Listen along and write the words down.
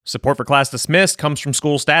Support for Class Dismissed comes from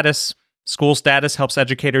School Status. School Status helps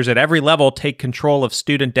educators at every level take control of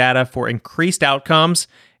student data for increased outcomes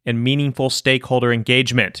and meaningful stakeholder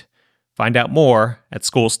engagement. Find out more at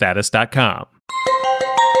schoolstatus.com.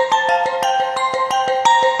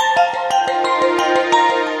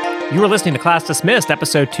 You are listening to Class Dismissed,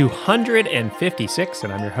 episode 256,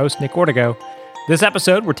 and I'm your host, Nick Ortego. This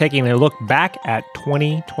episode, we're taking a look back at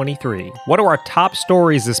 2023. What do our top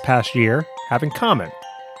stories this past year have in common?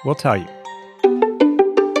 We'll tell you.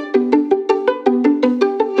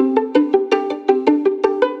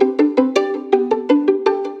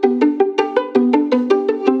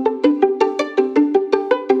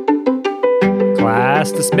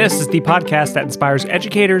 Class Dismissed is the podcast that inspires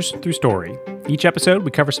educators through story. Each episode, we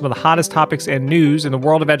cover some of the hottest topics and news in the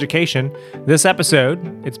world of education. This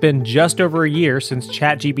episode, it's been just over a year since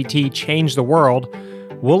ChatGPT changed the world.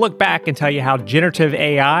 We'll look back and tell you how generative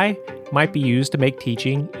AI might be used to make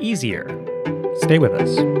teaching easier. Stay with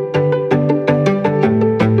us.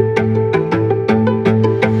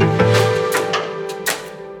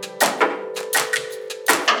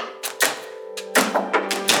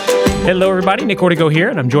 Hello, everybody. Nick Ortego here,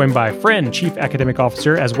 and I'm joined by friend, Chief Academic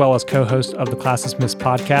Officer, as well as co-host of the Class Dismissed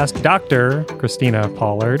podcast, Dr. Christina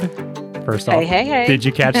Pollard. First off, hey. Did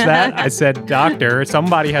you catch that? I said doctor.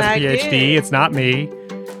 Somebody has a PhD. Did. It's not me.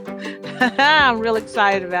 I'm real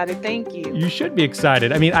excited about it. Thank you. You should be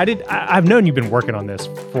excited. I mean, I've known you've been working on this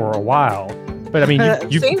for a while, but I mean,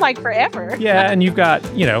 you seem like forever. Yeah, and you've got,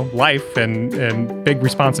 life and big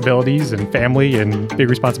responsibilities and family and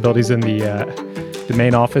big responsibilities in the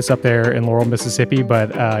main office up there in Laurel, Mississippi.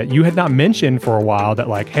 But you had not mentioned for a while that,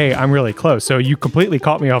 like, hey, I'm really close. So you completely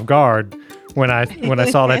caught me off guard when I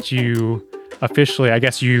saw that you officially, I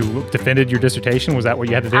guess you defended your dissertation. Was that what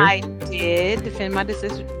you had to do? I did defend my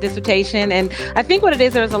dissertation. And I think what it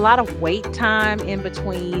is, there's a lot of wait time in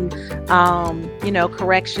between,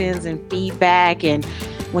 corrections and feedback. And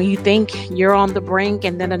when you think you're on the brink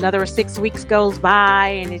and then another 6 weeks goes by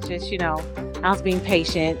and it's just, I was being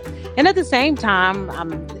patient. And at the same time,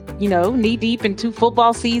 I'm, knee deep in 2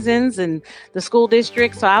 football seasons and the school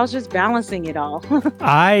district. So I was just balancing it all.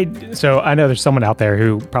 So I know there's someone out there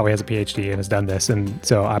who probably has a PhD and has done this. And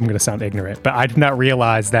so I'm going to sound ignorant, but I did not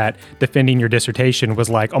realize that defending your dissertation was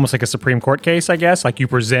like almost like a Supreme Court case, I guess. Like you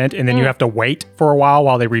present and then you have to wait for a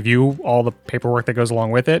while they review all the paperwork that goes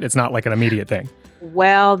along with it. It's not like an immediate thing.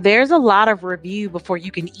 Well, there's a lot of review before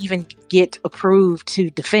you can even get approved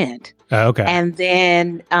to defend. Okay. And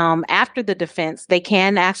then after the defense, they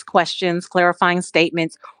can ask questions, clarifying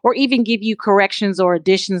statements, or even give you corrections or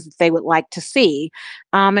additions that they would like to see.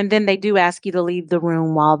 And then they do ask you to leave the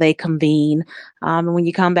room while they convene. And when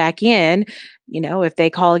you come back in, if they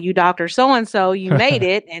call you Dr. So-and-so, you made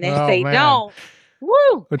it. And if they don't,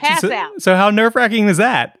 pass out. So how nerve-wracking is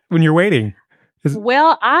that when you're waiting?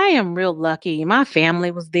 Well, I am real lucky. My family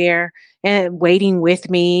was there and waiting with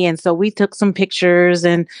me. And so we took some pictures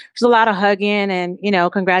and there's a lot of hugging and,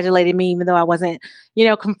 congratulated me, even though I wasn't,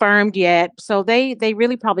 confirmed yet. So they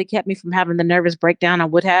really probably kept me from having the nervous breakdown I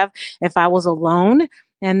would have if I was alone.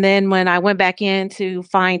 And then when I went back in to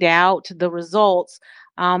find out the results,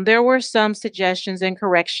 there were some suggestions and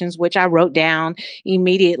corrections, which I wrote down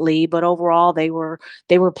immediately, but overall they were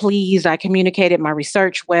pleased. I communicated my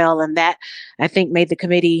research well, and that I think made the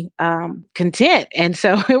committee content. And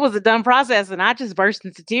so it was a done process, and I just burst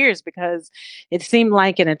into tears because it seemed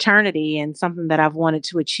like an eternity and something that I've wanted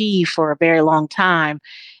to achieve for a very long time,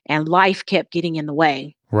 and life kept getting in the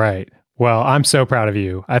way. Right. Well, I'm so proud of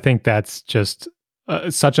you. I think that's just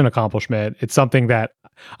such an accomplishment. It's something that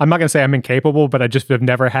I'm not going to say I'm incapable, but I just have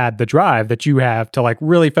never had the drive that you have to like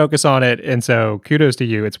really focus on it. And so kudos to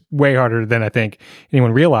you. It's way harder than I think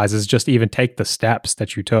anyone realizes, just to even take the steps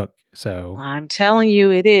that you took. So I'm telling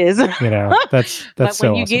you, it is. That's but so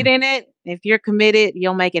when you awesome. get in it, if you're committed,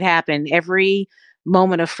 you'll make it happen. Every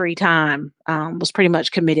moment of free time was pretty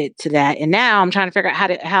much committed to that. And now I'm trying to figure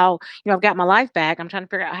out how I've got my life back. I'm trying to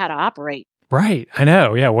figure out how to operate. Right. I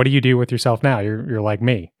know. Yeah. What do you do with yourself now? You're like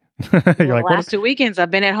me. The last 2 weekends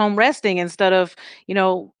I've been at home resting instead of,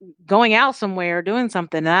 going out somewhere or doing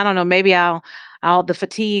something. And I don't know, maybe the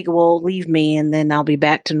fatigue will leave me and then I'll be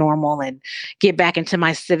back to normal and get back into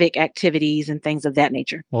my civic activities and things of that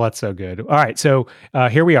nature. Well, that's so good. All right. So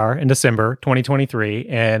here we are in December 2023,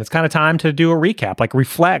 and it's kind of time to do a recap, like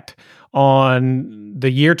reflect on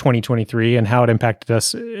the year 2023 and how it impacted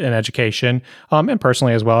us in education, and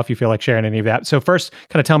personally as well, if you feel like sharing any of that. So first,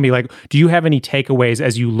 kind of tell me, like, do you have any takeaways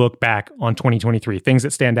as you look back on 2023, things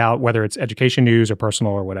that stand out, whether it's education news or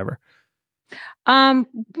personal or whatever? Um,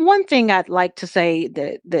 One thing I'd like to say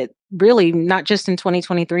that really not just in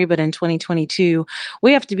 2023 but in 2022,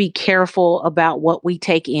 we have to be careful about what we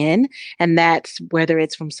take in, and that's whether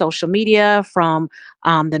it's from social media, from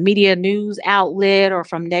the media news outlet, or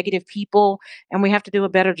from negative people. And we have to do a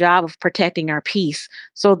better job of protecting our peace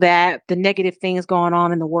so that the negative things going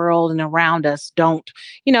on in the world and around us don't,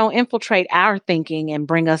 infiltrate our thinking and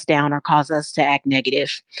bring us down or cause us to act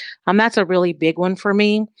negative. That's a really big one for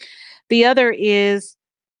me. The other is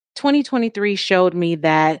 2023 showed me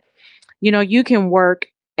that, you can work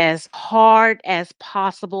as hard as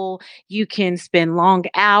possible. You can spend long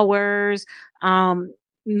hours. Um,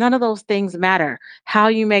 None of those things matter. How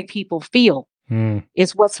you make people feel Mm.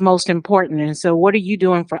 is what's most important. And so, what are you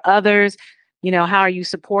doing for others? How are you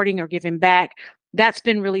supporting or giving back? That's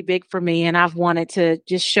been really big for me. And I've wanted to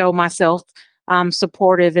just show myself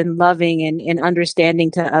supportive and loving and understanding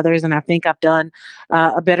to others. And I think I've done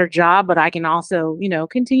a better job, but I can also,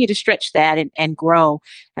 continue to stretch that and grow.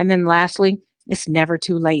 And then lastly, it's never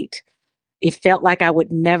too late. It felt like I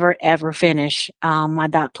would never ever finish my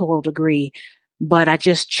doctoral degree, but I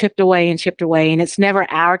just chipped away and chipped away. And it's never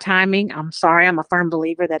our timing. I'm sorry. I'm a firm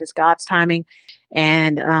believer that it's God's timing.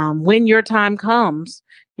 And when your time comes,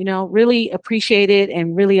 really appreciate it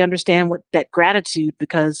and really understand what that gratitude,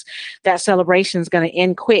 because that celebration is going to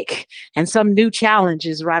end quick and some new challenge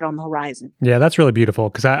is right on the horizon. Yeah, that's really beautiful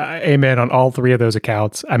because I amen on all three of those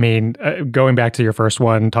accounts. I mean, going back to your first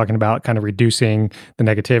one, talking about kind of reducing the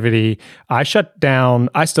negativity, I shut down.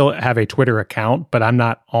 I still have a Twitter account, but I'm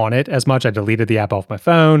not on it as much. I deleted the app off my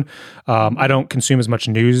phone. I Mhm. don't consume as much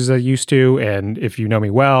news as I used to. And if you know me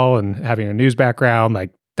well and having a news background, like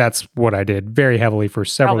that's what I did very heavily for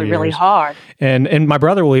several Probably really years. hard. And my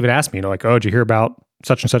brother will even ask me, like, oh, did you hear about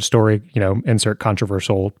such and such story? Insert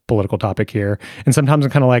controversial political topic here. And sometimes I'm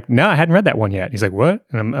kind of like, no, I hadn't read that one yet. He's like, what?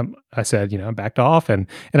 And I said, I backed off, and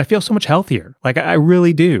I feel so much healthier. Like I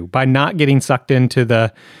really do, by not getting sucked into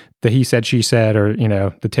the he said, she said, or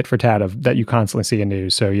the tit for tat of that you constantly see in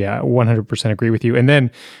news. So yeah, 100% agree with you. And then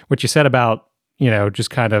what you said about just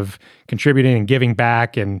kind of contributing and giving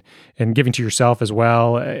back and giving to yourself as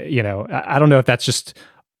well. I don't know if that's just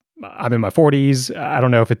I'm in my 40s. I don't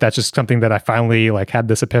know if that's just something that I finally like had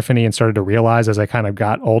this epiphany and started to realize as I kind of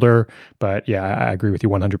got older. But yeah, I agree with you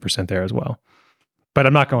 100% there as well. But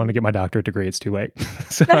I'm not going to get my doctorate degree. It's too late.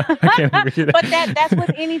 So I can't agree with But that's with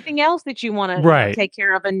that. anything else that you want to, Right. take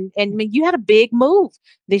care of. And I mean, you had a big move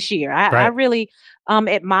this year. I Right. really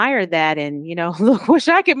admire that. And, look, wish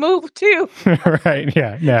I could move too, Right.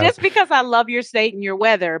 Yeah. No. just because I love your state and your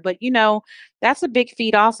weather. But, that's a big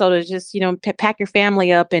feat also to just, pack your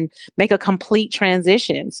family up and make a complete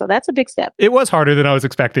transition. So that's a big step. It was harder than I was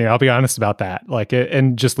expecting. I'll be honest about that. Like,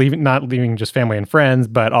 and just not leaving just family and friends,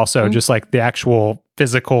 but also Mhm. just like the actual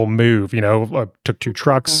physical move. I took two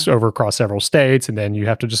trucks over across several states, and then you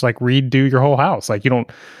have to just like redo your whole house. Like,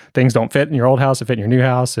 things don't fit in your old house, they fit in your new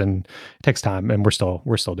house, and it takes time. And we're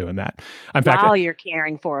still doing that. In fact, While you're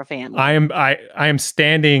caring for a family. I am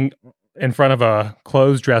standing in front of a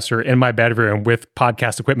clothes dresser in my bedroom with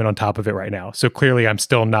podcast equipment on top of it right now. So clearly I'm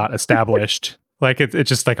still not established. Like it's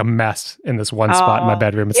just like a mess in this one spot in my Oh,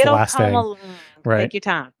 bedroom. It's the it'll last come thing. along. Right. Take your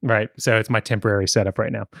time. Right. So it's my temporary setup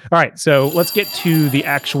right now. All right. So let's get to the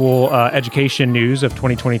actual education news of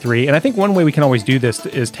 2023. And I think one way we can always do this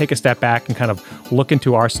is take a step back and kind of look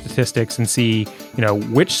into our statistics and see,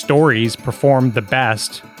 which stories perform the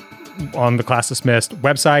best on the Class Dismissed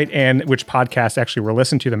website and which podcasts actually were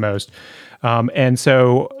listened to the most. And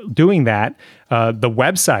so doing that, the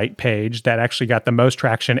website page that actually got the most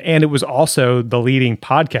traction, and it was also the leading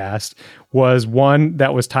podcast, was one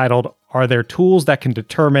that was titled, "Are there tools that can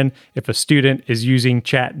determine if a student is using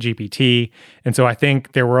Chat GPT?" And so I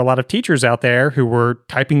think there were a lot of teachers out there who were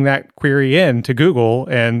typing that query in to Google,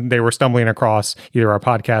 and they were stumbling across either our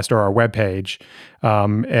podcast or our webpage.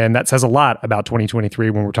 And that says a lot about 2023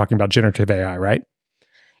 when we're talking about generative AI, right?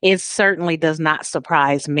 It certainly does not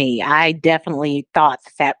surprise me. I definitely thought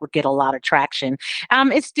that would get a lot of traction.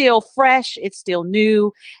 It's still fresh, it's still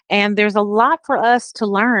new, and there's a lot for us to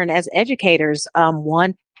learn as educators.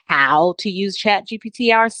 One, how to use Chat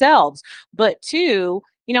GPT ourselves, but two,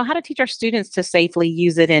 how to teach our students to safely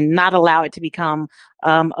use it and not allow it to become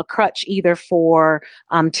a crutch either for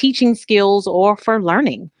teaching skills or for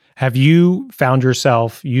learning. Have you found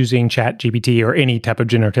yourself using Chat GPT or any type of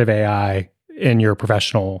generative AI in your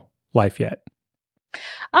professional life yet?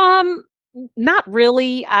 Um, Not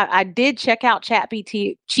really. I did check out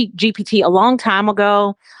GPT a long time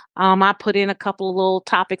ago. I put in a couple of little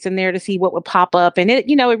topics in there to see what would pop up. And it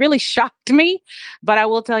really shocked me. But I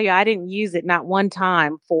will tell you, I didn't use it not one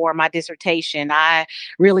time for my dissertation. I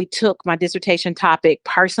really took my dissertation topic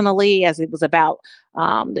personally as it was about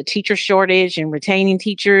the teacher shortage and retaining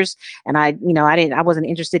teachers. And I wasn't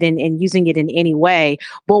interested in using it in any way.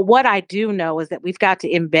 But what I do know is that we've got to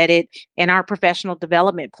embed it in our professional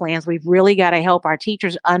development plans. We've really got to help our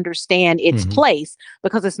teachers understand its Hmm. place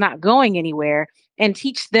because it's not going anywhere and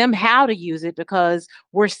teach them how to use it because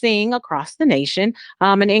we're seeing across the nation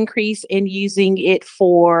an increase in using it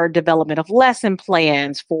for development of lesson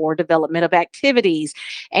plans, for development of activities.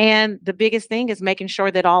 And the biggest thing is making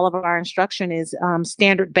sure that all of our instruction is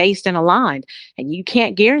standard based and aligned. And you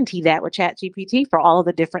can't guarantee that with ChatGPT for all of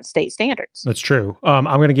the different state standards. That's true. I'm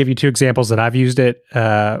going to give you two examples that I've used it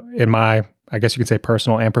in my, I guess you could say,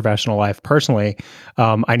 personal and professional life. Personally,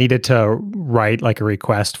 I needed to write like a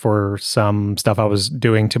request for some stuff I was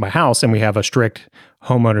doing to my house, and we have a strict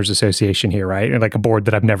homeowners association here, right? And like a board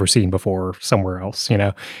that I've never seen before somewhere else,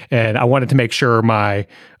 And I wanted to make sure my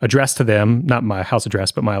address to them, not my house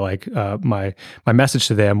address, but my my message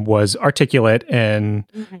to them was articulate, and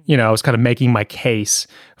Mhm. I was kind of making my case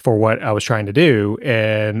for what I was trying to do.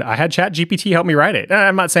 And I had Chat GPT help me write it.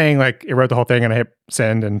 I'm not saying like it wrote the whole thing and I hit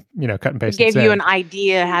send and, cut and It paste and gave you an send.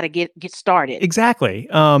 idea how to get started. Exactly.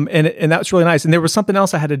 And that was really nice. And there was something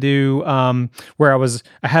else I had to do where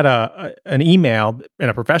I had an email in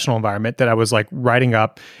a professional environment that I was like writing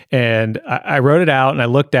up, and I wrote it out and I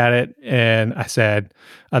looked at it and I said,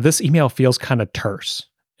 this email feels kind of terse.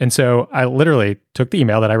 And so I literally took the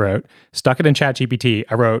email that I wrote, stuck it in Chat GPT.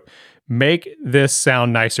 I wrote, make this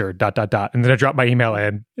sound nicer, dot, dot, dot. And then I dropped my email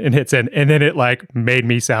in and hit send. And then it like made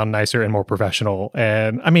me sound nicer and more professional.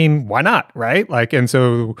 And I mean, why not? Right. Like, and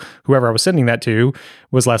so whoever I was sending that to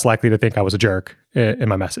was less likely to think I was a jerk in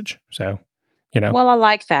my message. So, Well, I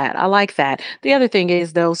like that. I like that. The other thing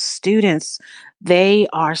is those students, they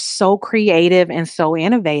are so creative and so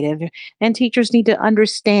innovative, and teachers need to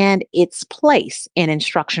understand its place in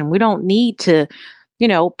instruction. We don't need to,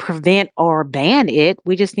 prevent or ban it.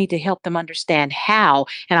 We just need to help them understand how.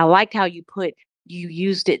 And I liked how you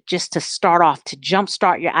used it just to start off to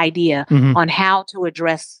jumpstart your idea mhm. on how to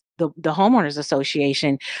address the homeowners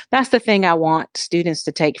association. That's the thing I want students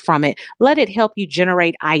to take from it. Let it help you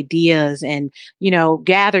generate ideas and,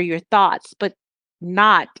 gather your thoughts, but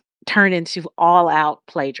not turn into all out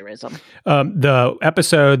plagiarism. The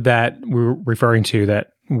episode that we're referring to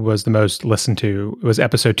that was the most listened to was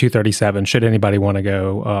episode 237. Should anybody want to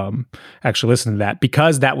go actually listen to that,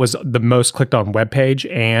 because that was the most clicked on webpage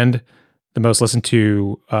and the most listened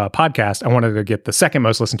to podcast. I wanted to get the second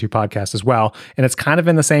most listened to podcast as well, and it's kind of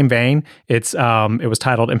in the same vein. It was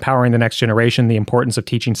titled "Empowering the Next Generation: The Importance of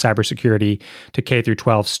Teaching Cybersecurity to K through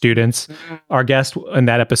 12 Students." Our guest in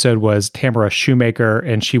that episode was Tamara Shoemaker,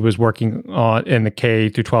 and she was working in the K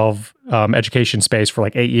through 12 education space for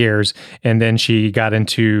like 8 years, and then she got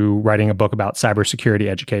into writing a book about cybersecurity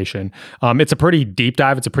education. It's a pretty deep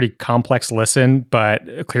dive. It's a pretty complex listen,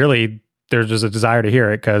 but clearly there's just a desire to hear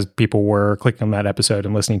it because people were clicking on that episode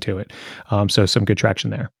and listening to it. So some good traction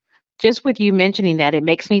there. Just with you mentioning that, it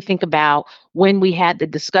makes me think about when we had the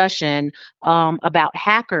discussion about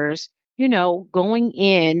hackers, going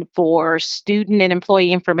in for student and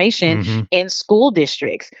employee information Mm-hmm. in school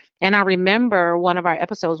districts. And I remember one of our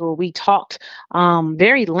episodes where we talked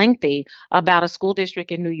very lengthy about a school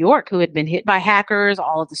district in New York who had been hit by hackers,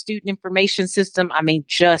 all of the student information system, I mean,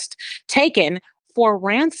 just taken for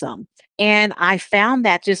ransom. And I found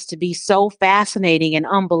that just to be so fascinating and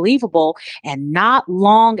unbelievable. And not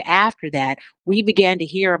long after that, we began to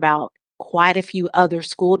hear about quite a few other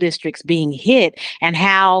school districts being hit and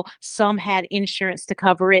how some had insurance to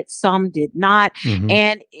cover it, some did not. Mm-hmm.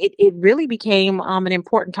 And it really became an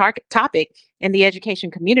important topic in the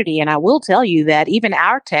education community. And I will tell you that even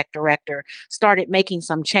our tech director started making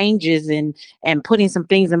some changes and putting some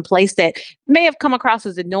things in place that may have come across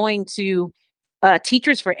as annoying to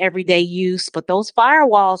teachers for everyday use, but those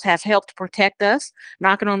firewalls has helped protect us.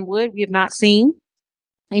 Knocking on wood, we have not seen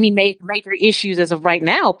any major issues as of right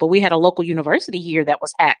now, but we had a local university here that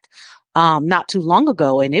was hacked not too long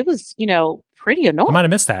ago, and it was, pretty I might annoying. have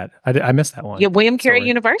missed that. I missed that Yeah, one. William Carey Sorry.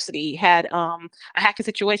 University had a hacking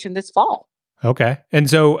situation this fall. Okay. And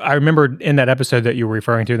so I remember in that episode that you were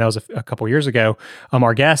referring to, and that was a couple years ago,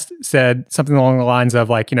 our guest said something along the lines of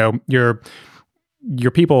like,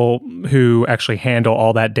 your people who actually handle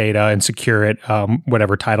all that data and secure it,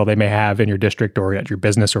 whatever title they may have in your district or at your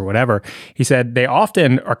business or whatever. He said they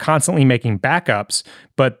often are constantly making backups,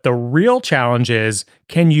 but the real challenge is,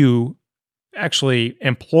 can you actually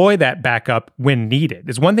employ that backup when needed.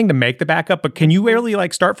 It's one thing to make the backup, but can you really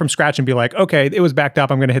like start from scratch and be like, okay, it was backed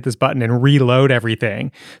up. I'm going to hit this button and reload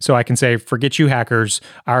everything. So I can say, forget you hackers.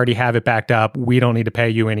 I already have it backed up. We don't need to pay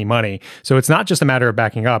you any money. So it's not just a matter of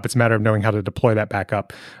backing up. It's a matter of knowing how to deploy that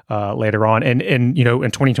backup later on. And, you know,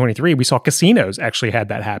 in 2023, we saw casinos actually had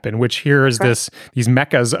that happen, which here is these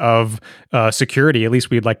meccas of security, at least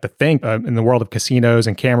we'd like to think in the world of casinos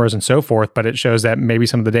and cameras and so forth. But it shows that maybe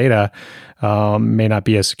some of the data may not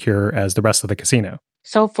be as secure as the rest of the casino.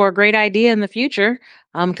 So for a great idea in the future,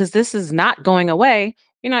 because this is not going away,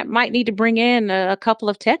 I might need to bring in a couple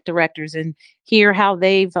of tech directors and hear how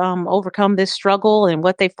they've overcome this struggle and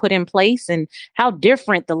what they've put in place and how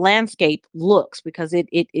different the landscape looks, because it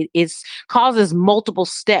is causes multiple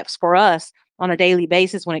steps for us on a daily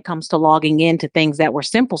basis when it comes to logging into things that were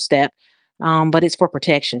simple step, but it's for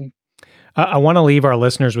protection. I want to leave our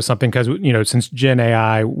listeners with something because, you know, since Gen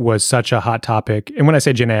AI was such a hot topic, and when I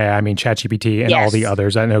say Gen AI, I mean ChatGPT and all the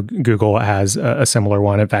others. I know Google has a similar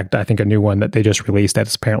one. In fact, I think a new one that they just released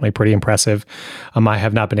that's apparently pretty impressive. I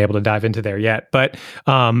have not been able to dive into there yet, but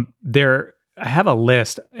I have a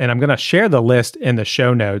list, and I'm going to share the list in the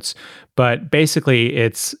show notes. But basically,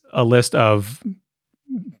 it's a list of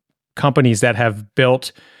companies that have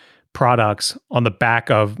built products on the back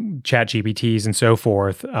of chat GPTs and so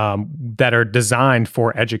forth that are designed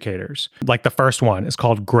for educators. Like the first one is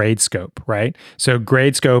called GradeScope, right? So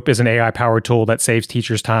GradeScope is an AI-powered tool that saves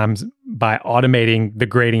teachers time by automating the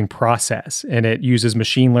grading process. And it uses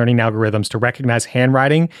machine learning algorithms to recognize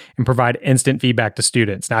handwriting and provide instant feedback to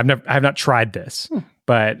students. Now, I have not tried this.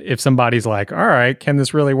 But if somebody's like, all right, can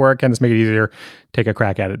this really work? Can this make it easier? Take a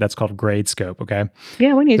crack at it. That's called GradeScope, okay?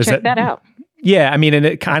 Yeah, we need to check that out. Yeah, I mean, and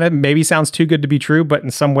it kind of maybe sounds too good to be true, but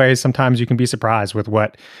in some ways, sometimes you can be surprised with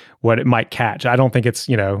what it might catch. I don't think it's,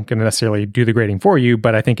 going to necessarily do the grading for you,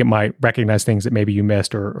 but I think it might recognize things that maybe you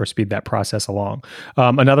missed or speed that process along.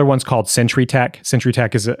 Another one's called SentryTech.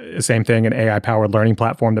 SentryTech is the same thing, an AI-powered learning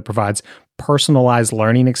platform that provides personalized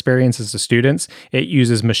learning experiences to students. It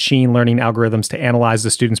uses machine learning algorithms to analyze the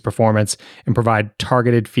students' performance and provide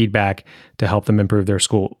targeted feedback to help them improve their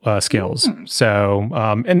school skills. So,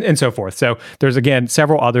 and so forth. So there's, again,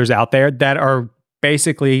 several others out there that are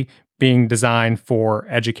basically being designed for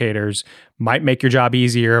educators, might make your job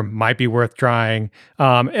easier, might be worth trying,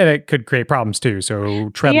 and it could create problems too. So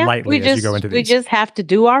tread lightly as you go into these. We just have to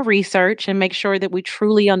do our research and make sure that we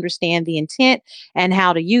truly understand the intent and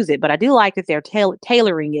how to use it. But I do like that they're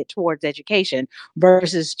tailoring it towards education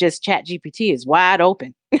versus just Chat GPT is wide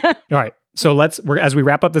open. All right. So as we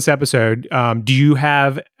wrap up this episode, have you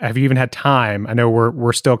even had time? I know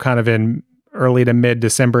we're still kind of in early to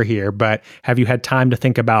mid-December here, but have you had time to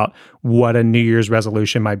think about what a New Year's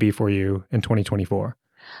resolution might be for you in 2024?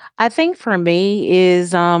 I think for me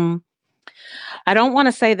is I don't want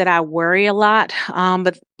to say that I worry a lot,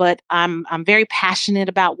 but I'm very passionate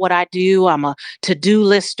about what I do. I'm a to-do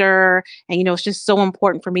lister, and it's just so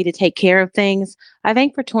important for me to take care of things. I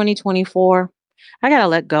think for 2024, I gotta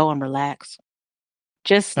let go and relax.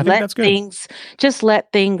 I think that's good. Just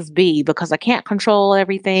let things be, because I can't control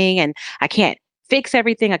everything and I can't fix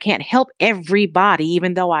everything. I can't help everybody,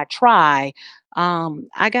 even though I try.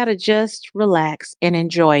 I gotta just relax and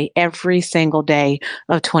enjoy every single day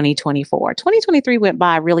of 2024. 2023 went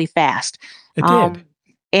by really fast. It did.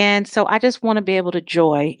 And so I just want to be able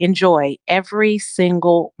to enjoy every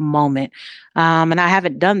single moment. And I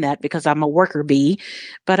haven't done that because I'm a worker bee,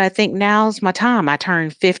 but I think now's my time. I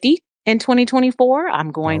turned 50 in 2024.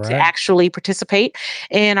 I'm going to actually participate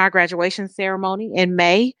in our graduation ceremony in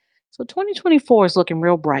May. So 2024 is looking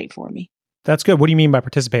real bright for me. That's good. What do you mean by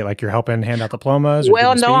participate? Like you're helping hand out diplomas?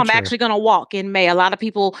 Well, no, I'm actually going to walk in May. A lot of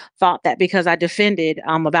people thought that because I defended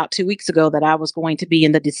about 2 weeks ago that I was going to be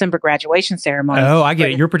in the December graduation ceremony. Oh, I get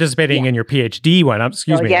it. You're participating in your PhD one.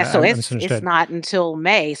 Excuse me. Yeah, so it's not until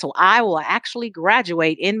May. So I will actually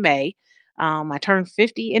graduate in May. I turned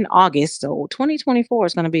 50 in August. So 2024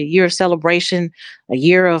 is going to be a year of celebration, a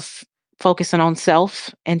year of focusing on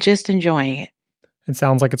self and just enjoying it. It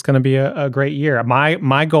sounds like it's going to be a great year.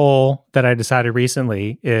 My goal that I decided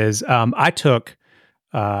recently is I took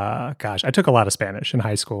a lot of Spanish in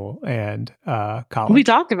high school and college. We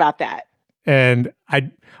talked about that. And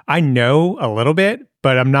I know a little bit,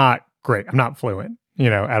 but I'm not great. I'm not fluent,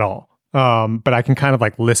 at all. But I can kind of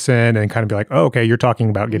like listen and kind of be like, oh, okay, you're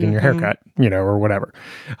talking about getting your haircut, or whatever.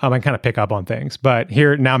 I kind of pick up on things. But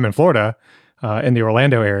here now I'm in Florida, in the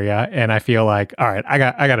Orlando area, and I feel like, all right, I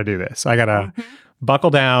got to do this. I got to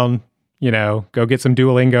buckle down, go get some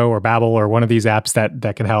Duolingo or Babbel or one of these apps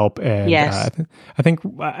that can help. And Yes. I think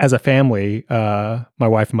as a family, my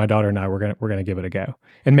wife and my daughter and I, we're gonna give it a go,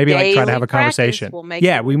 and maybe like try to have Daily a practice conversation. will make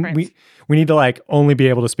Yeah, a we difference. we need to like only be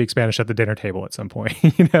able to speak Spanish at the dinner table at some point,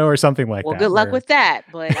 or something like Well, that. good luck Where with that,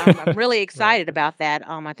 but I'm really right. excited about that.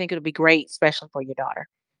 I think it'll be great, especially for your daughter.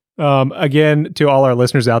 Again, to all our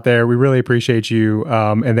listeners out there, we really appreciate you.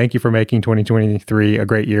 And thank you for making 2023 a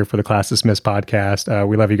great year for the Class Dismissed podcast.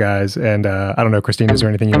 We love you guys. And I don't know, Christine, is there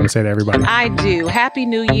anything you want to say to everybody? I do. Happy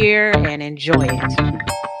New Year and enjoy it.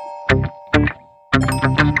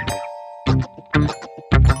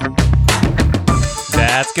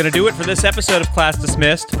 That's going to do it for this episode of Class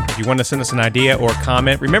Dismissed. If you want to send us an idea or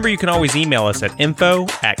comment, remember you can always email us at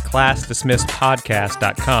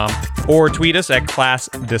info@classdismissedpodcast.com or tweet us at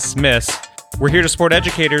classdismiss. We're here to support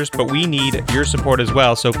educators, but we need your support as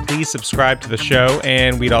well, so please subscribe to the show,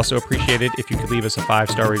 and we'd also appreciate it if you could leave us a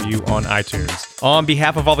 5-star review on iTunes. On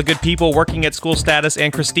behalf of all the good people working at School Status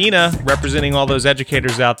and Christina, representing all those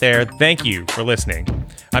educators out there, thank you for listening.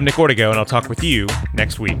 I'm Nick Ortego, and I'll talk with you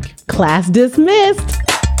next week. Class dismissed.